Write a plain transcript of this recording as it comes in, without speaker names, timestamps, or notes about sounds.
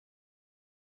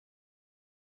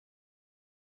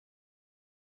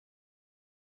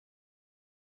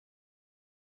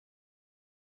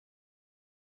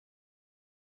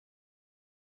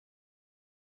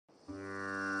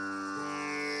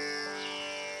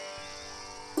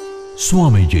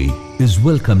Swamiji is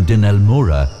welcomed in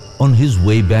Almora on his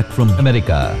way back from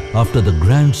America after the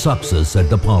grand success at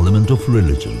the Parliament of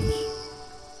Religions.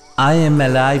 I am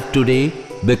alive today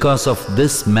because of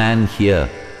this man here.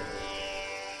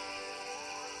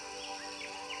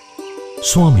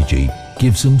 Swamiji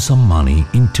gives him some money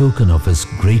in token of his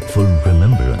grateful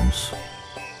remembrance.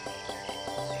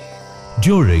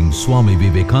 During Swami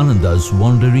Vivekananda's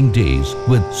wandering days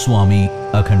with Swami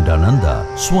Akhandananda,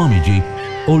 Swamiji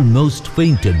almost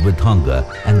fainted with hunger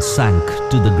and sank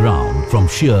to the ground from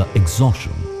sheer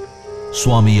exhaustion.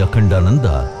 Swami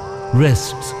Akhandananda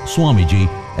rests Swamiji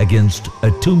against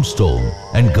a tombstone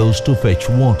and goes to fetch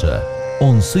water.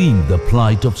 On seeing the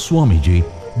plight of Swamiji,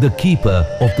 the keeper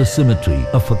of the cemetery,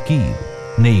 a fakir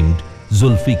named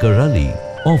Zulfikar Ali,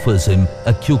 offers him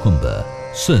a cucumber.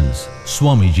 Since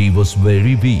Swamiji was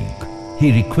very weak,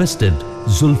 he requested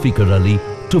Zulfikar Ali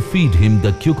to feed him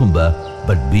the cucumber,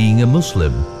 but being a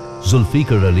Muslim,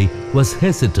 Zulfikar Ali was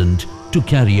hesitant to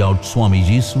carry out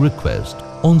Swamiji's request.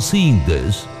 On seeing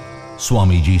this,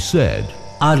 Swamiji said,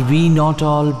 "Are we not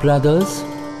all brothers?"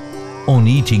 On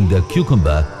eating the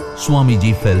cucumber,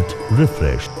 Swamiji felt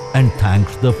refreshed and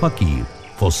thanked the fakir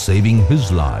for saving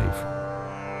his life.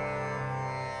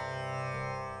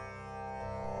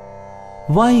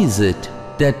 Why is it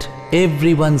that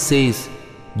everyone says,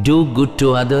 "Do good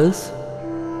to others"?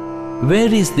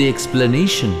 Where is the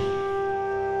explanation?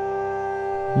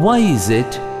 Why is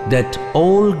it that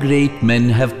all great men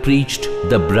have preached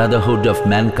the brotherhood of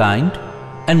mankind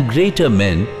and greater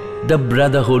men the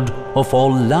brotherhood of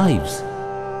all lives?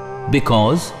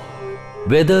 Because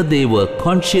whether they were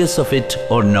conscious of it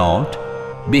or not,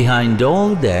 behind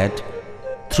all that,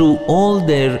 through all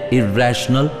their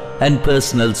irrational and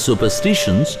personal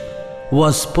superstitions,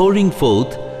 was pouring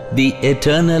forth the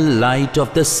eternal light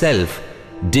of the Self,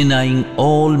 denying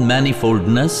all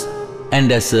manifoldness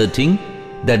and asserting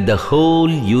that the whole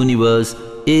universe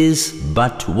is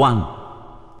but one.